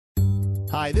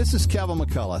Hi, this is Kevin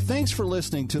McCullough. Thanks for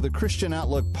listening to the Christian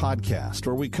Outlook podcast,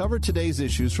 where we cover today's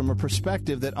issues from a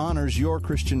perspective that honors your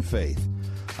Christian faith.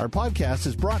 Our podcast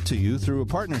is brought to you through a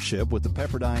partnership with the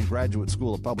Pepperdine Graduate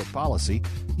School of Public Policy.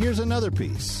 Here's another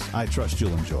piece I trust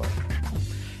you'll enjoy.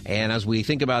 And as we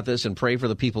think about this and pray for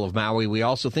the people of Maui, we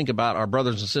also think about our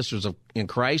brothers and sisters in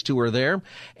Christ who are there.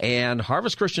 And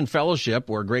Harvest Christian Fellowship,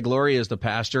 where Greg Laurie is the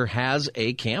pastor, has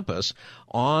a campus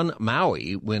on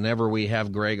Maui. Whenever we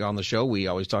have Greg on the show, we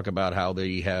always talk about how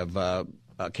they have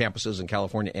campuses in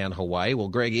California and Hawaii. Well,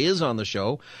 Greg is on the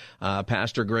show.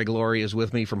 Pastor Greg Laurie is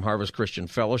with me from Harvest Christian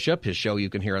Fellowship. His show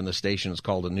you can hear on the station is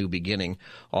called A New Beginning.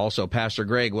 Also, Pastor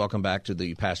Greg, welcome back to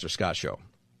the Pastor Scott Show.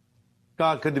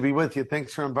 God, good to be with you.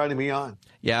 Thanks for inviting me on.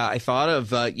 Yeah, I thought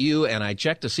of you, and I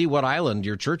checked to see what island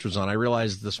your church was on. I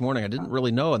realized this morning I didn't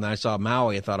really know, and then I saw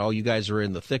Maui. I thought, oh, you guys are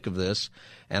in the thick of this,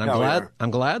 and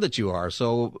I'm glad that you are.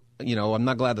 So, I'm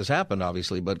not glad this happened,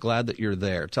 obviously, but glad that you're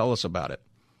there. Tell us about it.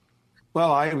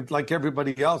 Well, like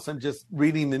everybody else, I'm just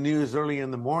reading the news early in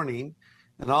the morning,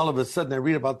 and all of a sudden I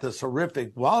read about this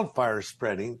horrific wildfire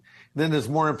spreading. Then as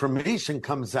more information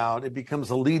comes out, it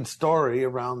becomes a lead story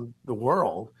around the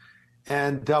world.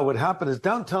 And what happened is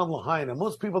downtown Lahaina,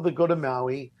 most people that go to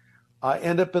Maui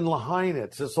end up in Lahaina.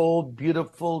 It's this old,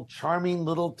 beautiful, charming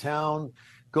little town.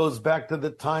 Goes back to the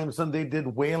times when they did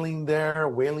whaling there,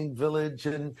 whaling village.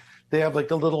 And they have like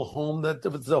a little home that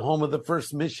was the home of the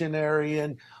first missionary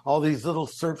and all these little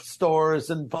surf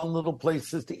stores and fun little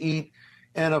places to eat.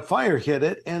 And a fire hit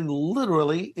it, and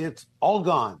literally it's all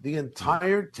gone. The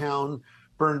entire town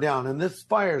burned down. And this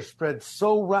fire spread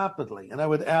so rapidly. And I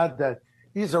would add that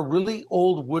these are really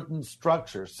old wooden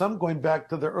structures, some going back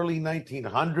to the early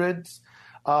 1900s,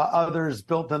 others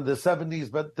built in the 70s,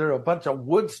 but they're a bunch of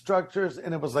wood structures,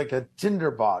 and it was like a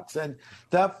tinderbox. And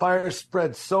that fire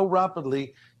spread so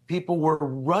rapidly, people were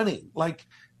running like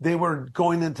they were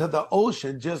going into the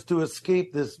ocean just to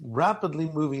escape this rapidly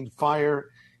moving fire.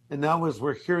 And now as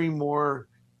we're hearing more,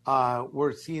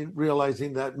 we're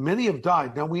realizing that many have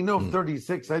died. Now we know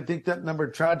 36. I think that number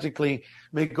tragically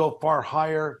may go far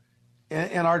higher.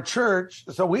 And our church,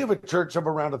 so we have a church of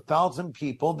around 1,000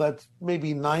 people. That's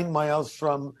maybe 9 miles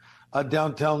from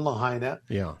downtown Lahaina.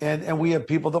 Yeah. And we have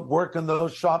people that work in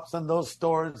those shops and those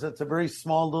stores. It's a very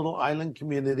small little island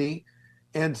community.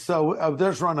 And so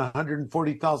there's around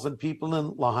 140,000 people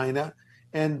in Lahaina.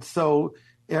 And so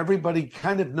everybody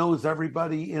kind of knows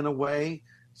everybody in a way.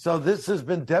 So this has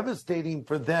been devastating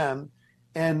for them.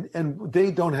 And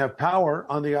they don't have power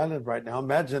on the island right now.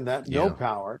 Imagine that, no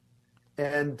power.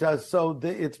 And so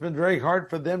it's been very hard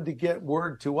for them to get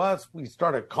word to us. We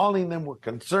started calling them. We're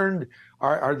concerned.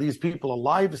 Are these people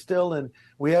alive still? And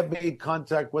we have made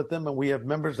contact with them. And we have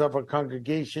members of our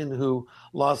congregation who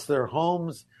lost their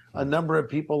homes. A number of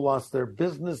people lost their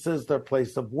businesses, their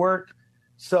place of work.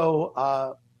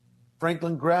 So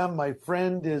Franklin Graham, my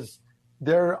friend,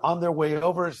 they're on their way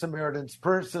over. Samaritan's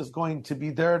Purse is going to be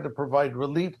there to provide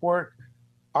relief work.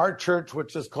 Our church,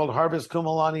 which is called Harvest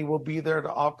Kumalani, will be there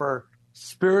to offer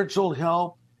spiritual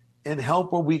help and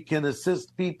help where we can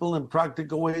assist people in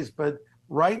practical ways. But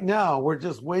right now, we're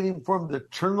just waiting for them to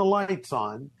turn the lights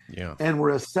on, and we're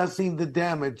assessing the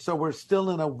damage. So we're still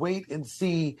in a wait and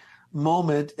see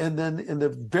moment. And then in the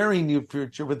very near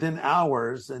future, within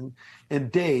hours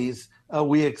and days,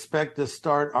 we expect to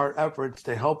start our efforts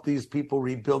to help these people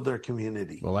rebuild their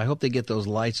community. Well, I hope they get those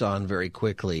lights on very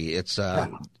quickly. It's,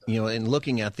 in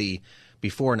looking at the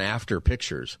before and after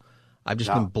pictures, I've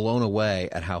just been blown away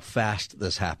at how fast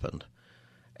this happened.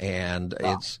 And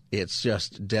it's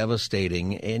just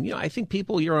devastating. And, I think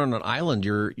people, you're on an island,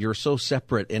 you're so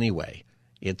separate anyway.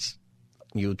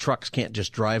 Trucks can't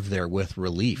just drive there with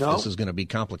relief. No. This is going to be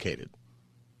complicated.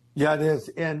 Yeah, it is.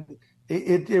 And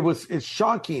it's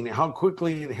shocking how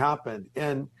quickly it happened.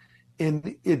 And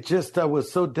it just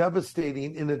was so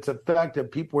devastating in its effect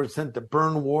that people were sent to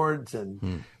burn wards.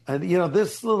 And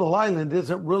this little island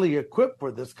isn't really equipped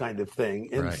for this kind of thing.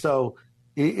 And so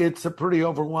it's a pretty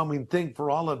overwhelming thing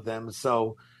for all of them.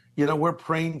 So, we're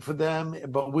praying for them,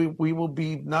 but we will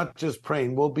be not just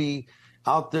praying, we'll be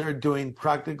out there doing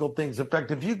practical things. In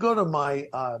fact, if you go to my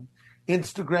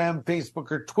Instagram, Facebook,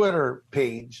 or Twitter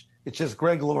page, it's just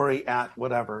Greg Laurie at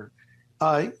whatever.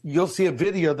 You'll see a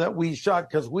video that we shot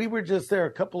because we were just there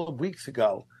a couple of weeks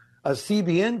ago.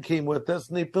 CBN came with us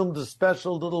and they filmed a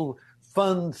special little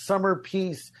fun summer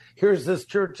piece. Here's this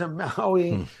church in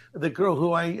Maui. The girl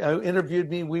who I interviewed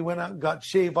me, we went out and got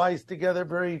shave ice together.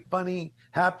 Very funny,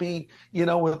 happy,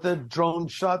 with the drone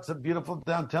shots of beautiful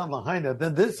downtown Lahaina.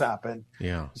 Then this happened.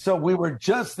 Yeah. So we were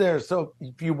just there. So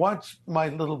if you watch my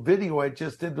little video I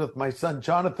just did with my son,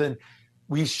 Jonathan,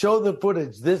 we show the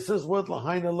footage. This is what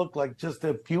Lahaina looked like just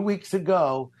a few weeks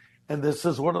ago, and this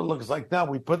is what it looks like now.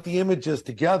 We put the images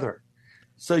together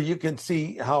so you can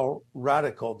see how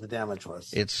radical the damage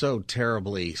was. It's so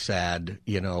terribly sad.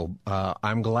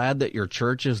 I'm glad that your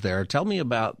church is there. Tell me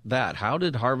about that. How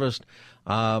did Harvest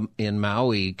in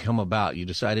Maui come about? You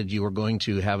decided you were going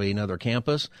to have another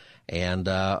campus, and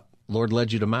Lord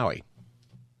led you to Maui.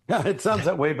 Yeah, it sounds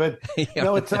that way, but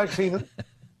no, it's actually...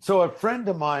 So a friend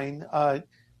of mine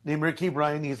named Ricky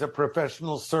Bryan, he's a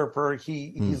professional surfer.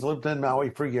 He's lived in Maui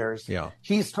for years. Yeah.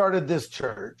 He started this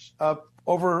church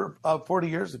over 40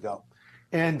 years ago.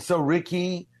 And so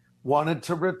Ricky wanted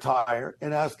to retire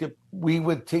and asked if we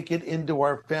would take it into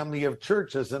our family of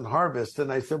churches and Harvest.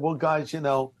 And I said, well, guys,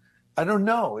 I don't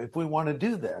know if we want to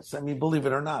do this. I mean, believe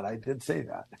it or not, I did say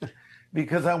that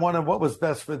because I wanted what was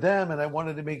best for them. And I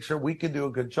wanted to make sure we could do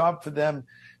a good job for them.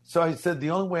 So I said,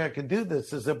 the only way I can do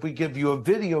this is if we give you a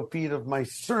video feed of my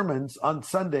sermons on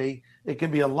Sunday. It can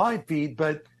be a live feed,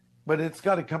 but it's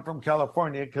got to come from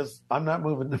California because I'm not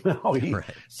moving to Maui. Right.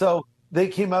 So they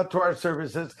came out to our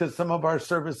services because some of our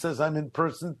services I'm in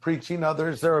person preaching,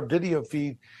 others they're a video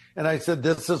feed. And I said,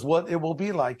 this is what it will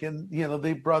be like. And,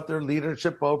 they brought their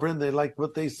leadership over and they liked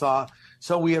what they saw.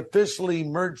 So we officially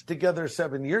merged together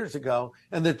 7 years ago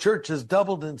and the church has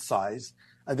doubled in size.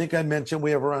 I think I mentioned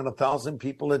we have around 1,000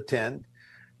 people attend.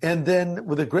 And then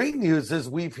the great news is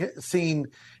we've seen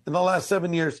in the last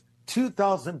 7 years,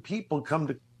 2,000 people come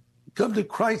to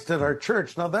Christ at our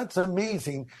church. Now that's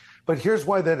amazing, but here's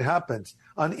why that happens.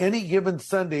 On any given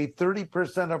Sunday,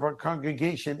 30% of our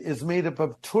congregation is made up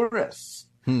of tourists.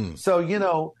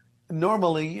 So,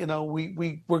 normally,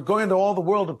 we're going to all the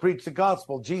world to preach the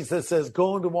gospel. Jesus says,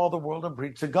 go into all the world and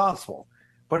preach the gospel.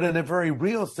 But in a very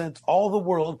real sense, all the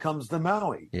world comes to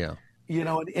Maui. Yeah.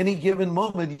 At any given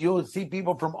moment, you'll see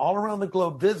people from all around the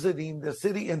globe visiting the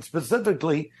city and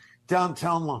specifically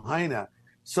downtown Lahaina.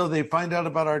 So they find out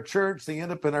about our church. They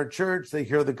end up in our church. They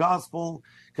hear the gospel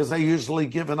because I usually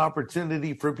give an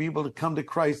opportunity for people to come to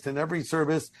Christ in every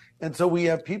service. And so we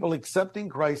have people accepting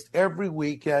Christ every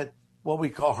week at what we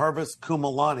call Harvest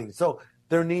Kumalani. So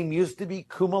their name used to be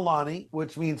Kumalani,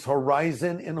 which means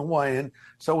horizon in Hawaiian.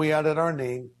 So we added our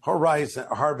name,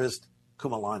 Harvest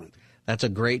Kumalani. That's a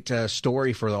great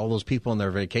story for all those people on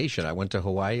their vacation. I went to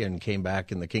Hawaii and came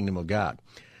back in the kingdom of God.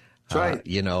 That's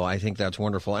right. I think that's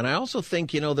wonderful. And I also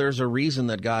think, there's a reason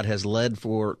that God has led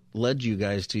you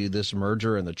guys to this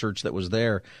merger and the church that was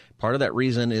there. Part of that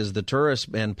reason is the tourists,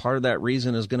 and part of that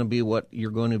reason is going to be what you're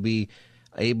going to be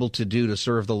able to do to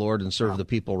serve the Lord and serve the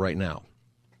people right now.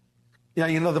 Yeah,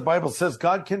 the Bible says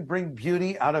God can bring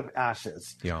beauty out of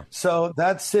ashes. Yeah. So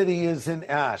that city is in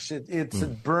ash. It's a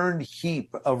burned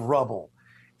heap of rubble.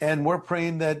 And we're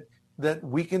praying that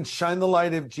we can shine the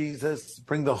light of Jesus,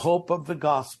 bring the hope of the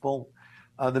gospel,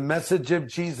 the message of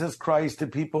Jesus Christ to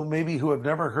people maybe who have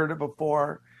never heard it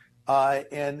before,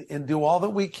 and do all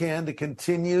that we can to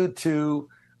continue to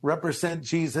represent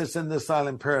Jesus in this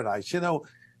island paradise.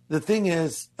 The thing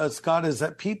is, Scott, is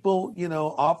that people,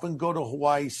 often go to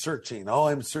Hawaii searching. Oh,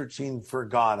 I'm searching for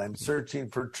God. I'm searching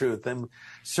for truth. I'm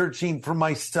searching for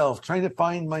myself, trying to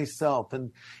find myself.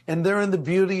 And they're in the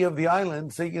beauty of the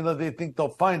island. So, they think they'll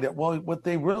find it. Well, what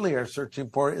they really are searching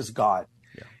for is God.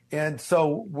 Yeah. And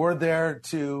so we're there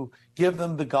to give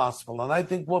them the gospel. And I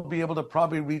think we'll be able to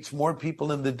probably reach more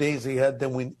people in the days ahead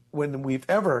than when we've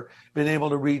ever been able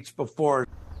to reach before.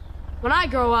 When I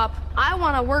grow up, I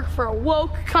want to work for a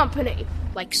woke company,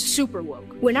 like super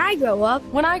woke. When I grow up,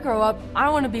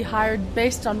 I want to be hired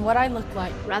based on what I look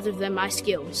like, rather than my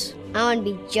skills. I want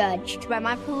to be judged by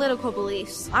my political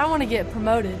beliefs. I want to get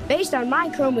promoted based on my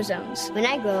chromosomes. When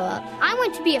I grow up, I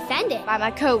want to be offended by my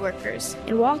coworkers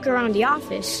and walk around the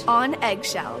office on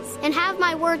eggshells and have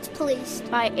my words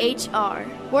policed by HR.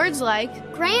 Words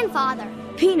like grandfather,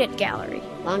 peanut gallery,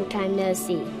 long time no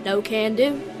see, no can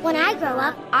do. When I grow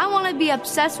up, I want to be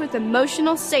obsessed with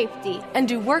emotional safety and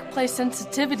do workplace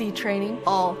sensitivity training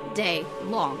all day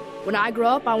long. When I grow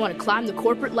up, I want to climb the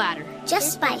corporate ladder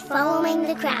just by following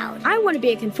the crowd. I want to be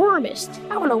a conformist.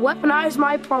 I want to weaponize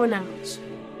my pronouns.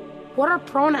 What are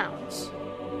pronouns?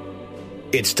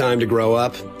 It's time to grow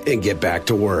up and get back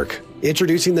to work.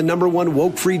 Introducing the #1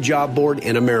 woke-free job board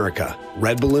in America,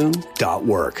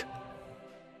 redballoon.work.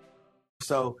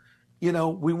 So,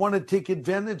 we want to take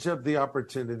advantage of the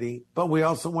opportunity, but we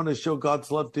also want to show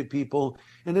God's love to people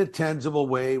in a tangible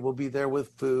way. We'll be there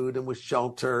with food and with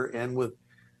shelter and with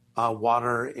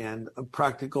water and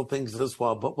practical things as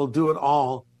well, but we'll do it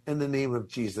all in the name of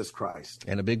Jesus Christ.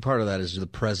 And a big part of that is the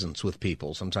presence with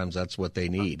people. Sometimes that's what they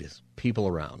need, is people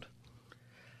around.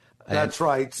 That's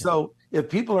right. So, if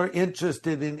people are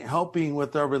interested in helping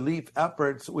with our relief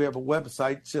efforts, we have a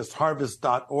website, it's just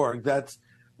harvest.org. That's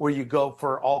where you go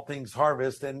for all things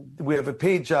harvest. And we have a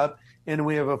page up, and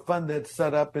we have a fund that's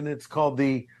set up, and it's called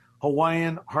the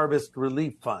Hawaiian Harvest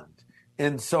Relief Fund.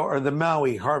 And so, or the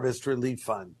Maui Harvest Relief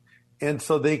Fund. And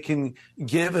so they can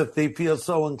give if they feel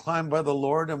so inclined by the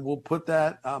Lord, and we'll put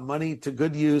that money to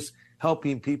good use,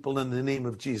 helping people in the name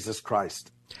of Jesus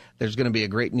Christ. There's going to be a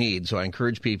great need, so I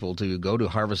encourage people to go to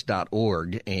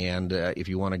harvest.org, and if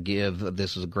you want to give,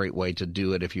 this is a great way to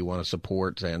do it if you want to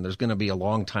support, and there's going to be a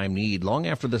long-time need, long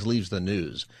after this leaves the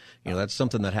news. You know, that's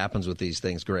something that happens with these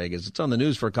things, Greg, is it's on the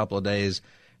news for a couple of days,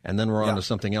 and then we're on to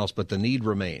something else, but the need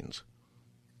remains.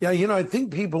 Yeah, you know, I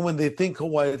think people, when they think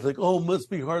Hawaii, it's like, oh, it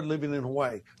must be hard living in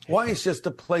Hawaii. Hawaii is just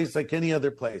a place like any other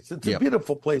place. It's a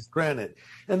beautiful place, granted.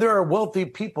 And there are wealthy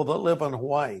people that live on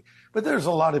Hawaii. But there's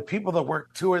a lot of people that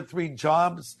work 2 or 3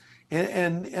 jobs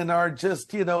and are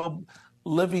just, you know,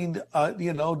 living,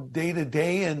 day to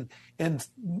day. And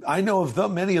I know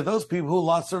of many of those people who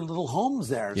lost their little homes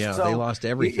there. Yeah, so they lost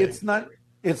everything.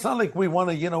 It's not like we want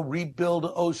to, rebuild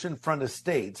oceanfront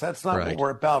estates. That's not what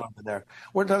we're about over there.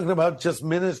 We're talking about just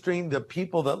ministering to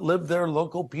people that live there,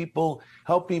 local people,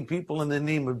 helping people in the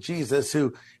name of Jesus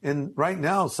and right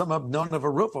now, some of them don't have a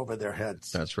roof over their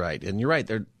heads. That's right. And you're right.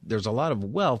 There's a lot of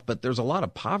wealth, but there's a lot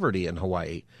of poverty in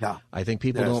Hawaii. Yeah. I think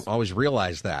people don't always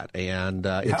realize that. And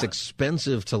it's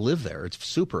expensive to live there. It's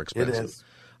super expensive. It is.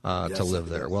 To live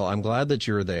there. Well, I'm glad that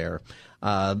you're there.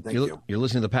 You're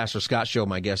listening to the Pastor Scott Show.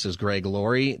 My guest is Greg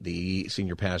Laurie, the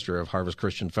senior pastor of Harvest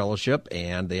Christian Fellowship,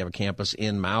 and they have a campus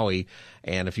in Maui.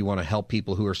 And if you want to help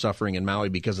people who are suffering in Maui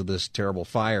because of this terrible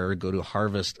fire, go to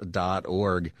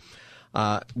harvest.org.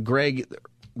 Greg,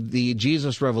 the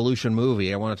Jesus Revolution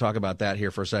movie, I want to talk about that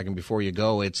here for a second before you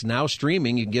go. It's now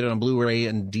streaming. You can get it on Blu-ray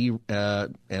and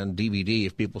DVD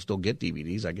if people still get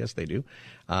DVDs. I guess they do.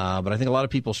 But I think a lot of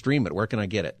people stream it. Where can I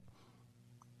get it?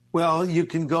 Well, you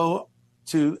can go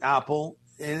to Apple,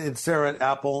 and it's there at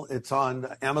Apple. It's on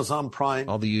Amazon Prime.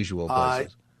 All the usual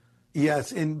places.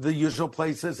 Yes, in the usual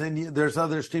places. And there's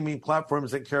other streaming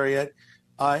platforms that carry it.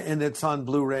 And it's on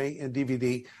Blu-ray and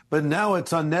DVD. But now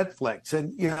it's on Netflix.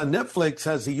 And Netflix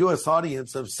has a U.S.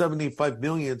 audience of 75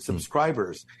 million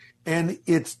subscribers. And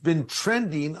it's been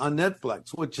trending on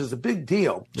Netflix, which is a big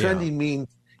deal. Trending means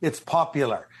it's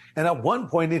popular. And at one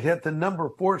point, it hit the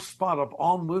number 4 spot of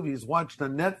all movies watched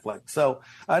on Netflix. So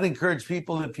I'd encourage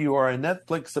people, if you are a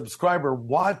Netflix subscriber,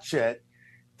 watch it.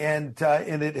 And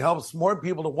it helps more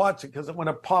people to watch it, because when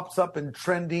it pops up in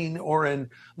trending or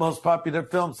in most popular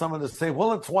films, someone will say, well,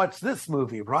 let's watch this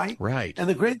movie, right? Right. And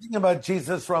the great thing about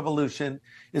Jesus Revolution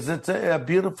is it's a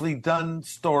beautifully done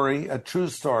story, a true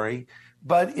story,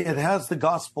 but it has the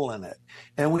gospel in it.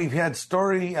 And we've had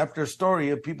story after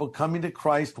story of people coming to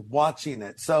Christ watching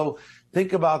it. So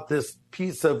think about this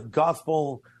piece of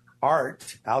gospel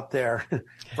art out there,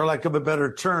 for lack of a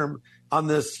better term, on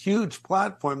this huge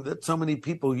platform that so many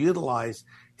people utilize.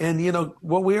 And,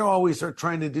 what we always are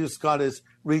trying to do, Scott, is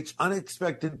reach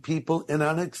unexpected people in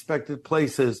unexpected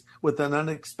places with an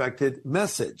unexpected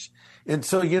message. And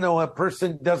so, a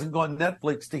person doesn't go on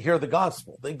Netflix to hear the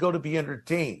gospel. They go to be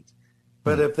entertained.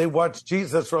 But if they watch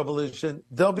Jesus Revolution,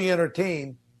 they'll be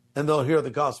entertained and they'll hear the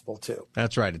gospel too.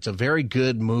 That's right. It's a very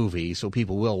good movie, so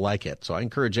people will like it. So I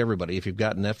encourage everybody, if you've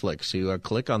got Netflix, to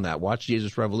click on that, watch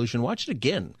Jesus Revolution, watch it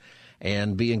again,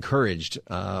 and be encouraged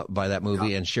by that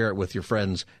movie and share it with your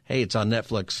friends. Hey, it's on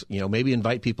Netflix. Maybe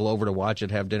invite people over to watch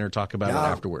it, have dinner, talk about it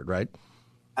afterward, right?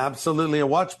 Absolutely. A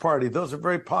watch party. Those are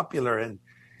very popular. And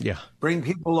bring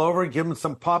people over, give them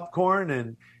some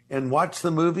popcorn and watch the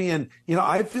movie. And,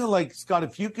 I feel like, Scott,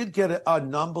 if you could get a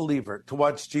non-believer to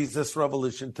watch Jesus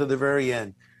Revolution to the very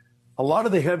end, a lot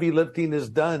of the heavy lifting is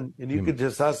done, and you could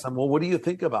just ask them, well, what do you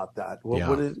think about that?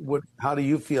 Well, how do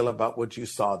you feel about what you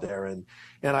saw there? And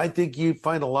I think you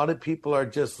find a lot of people are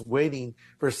just waiting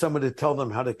for someone to tell them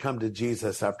how to come to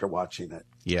Jesus after watching it.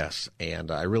 Yes,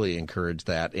 and I really encourage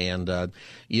that. And,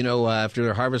 after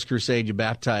the Harvest Crusade, you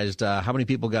baptized, how many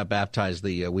people got baptized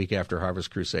the week after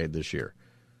Harvest Crusade this year?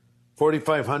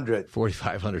 4,500.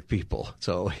 4,500 people.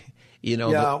 So,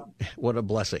 what a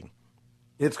blessing.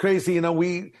 It's crazy.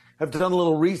 We have done a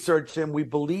little research, and we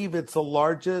believe it's the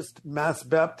largest mass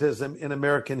baptism in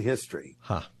American history.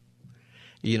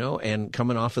 And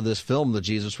coming off of this film, The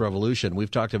Jesus Revolution,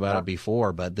 we've talked about it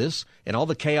before, but this, and all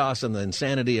the chaos and the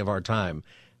insanity of our time,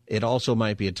 it also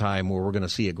might be a time where we're going to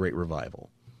see a great revival.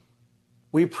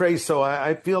 We pray so.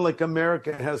 I feel like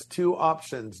America has 2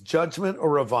 options, judgment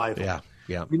or revival. Yeah.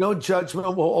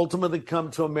 Judgment will ultimately come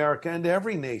to America and to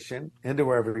every nation and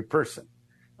to every person,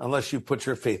 unless you put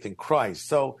your faith in Christ.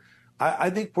 So I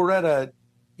think we're at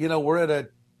we're at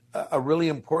a really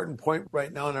important point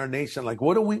right now in our nation. Like,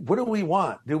 what do we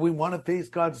want? Do we want to face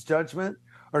God's judgment,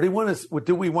 or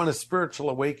do we want a spiritual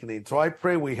awakening? So I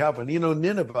pray we have one.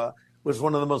 Nineveh was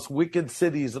one of the most wicked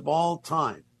cities of all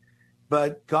time,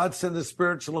 but God sent a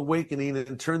spiritual awakening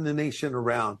and turned the nation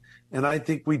around. And I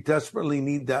think we desperately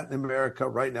need that in America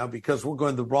right now, because we're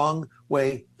going the wrong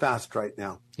way fast right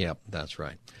now. Yep, that's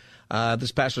right.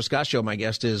 This Pastor Scott Show, my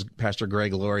guest is Pastor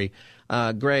Greg Laurie.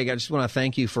 Greg, I just want to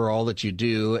thank you for all that you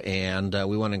do, and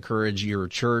we want to encourage your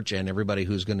church and everybody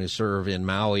who's going to serve in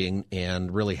Maui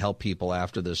and really help people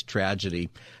after this tragedy.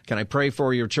 Can I pray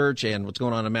for your church and what's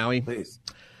going on in Maui? Please.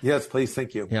 Yes, please.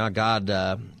 Thank you. Yeah, God,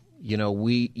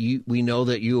 we know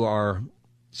that you are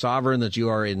sovereign, that you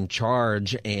are in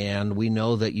charge, and we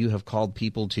know that you have called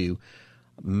people to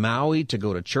Maui, to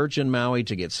go to church in Maui,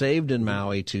 to get saved in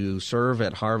Maui, to serve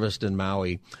at Harvest in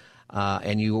Maui.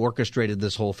 And you orchestrated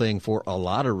this whole thing for a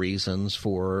lot of reasons,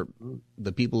 for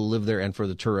the people who live there and for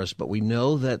the tourists. But we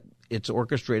know that it's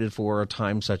orchestrated for a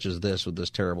time such as this, with this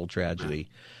terrible tragedy.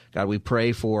 God, we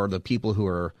pray for the people who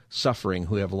are suffering,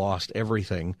 who have lost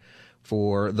everything,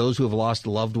 for those who have lost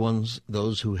loved ones,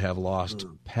 those who have lost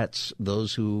pets,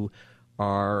 those who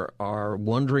are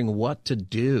wondering what to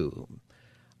do.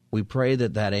 We pray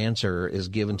that answer is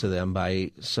given to them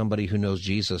by somebody who knows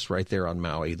Jesus right there on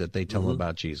Maui, that they tell them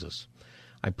about Jesus.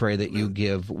 I pray that you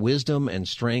give wisdom and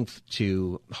strength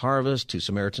to Harvest, to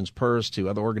Samaritan's Purse, to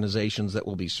other organizations that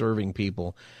will be serving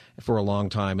people for a long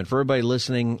time. And for everybody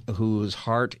listening whose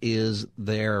heart is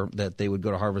there, that they would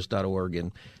go to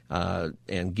harvest.org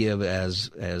and give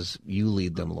as you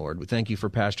lead them, Lord. We thank you for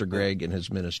Pastor Greg and his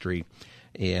ministry.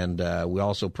 And we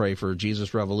also pray for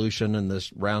Jesus Revolution and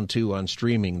this round 2 on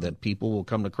streaming, that people will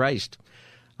come to Christ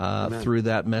through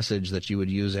that message, that you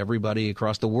would use everybody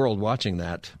across the world watching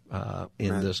that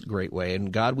in this great way.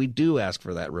 And God, we do ask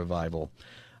for that revival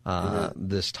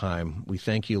this time. We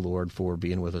thank you, Lord, for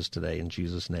being with us today. In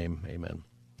Jesus' name, amen.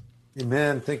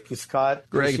 Amen. Thank you, Scott.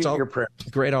 Greg, it's your prayers.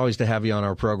 Great always to have you on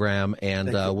our program,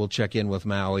 and we'll check in with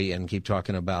Maui and keep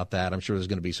talking about that. I'm sure there's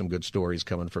going to be some good stories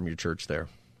coming from your church there.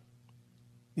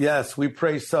 Yes, we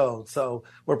pray so. So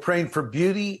we're praying for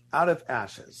beauty out of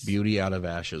ashes. Beauty out of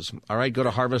ashes. All right, go to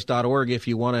harvest.org if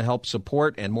you want to help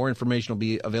support, and more information will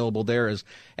be available there as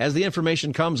the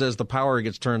information comes, as the power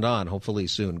gets turned on, hopefully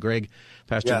soon.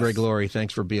 Pastor Greg Laurie,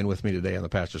 thanks for being with me today on the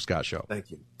Pastor Scott Show.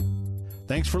 Thank you.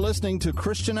 Thanks for listening to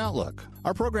Christian Outlook.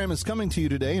 Our program is coming to you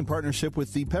today in partnership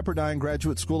with the Pepperdine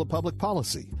Graduate School of Public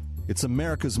Policy. It's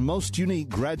America's most unique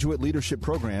graduate leadership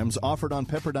programs offered on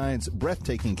Pepperdine's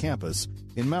breathtaking campus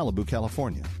in Malibu,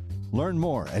 California. Learn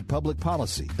more at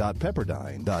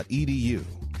publicpolicy.pepperdine.edu.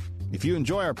 If you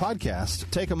enjoy our podcast,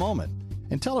 take a moment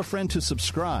and tell a friend to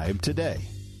subscribe today.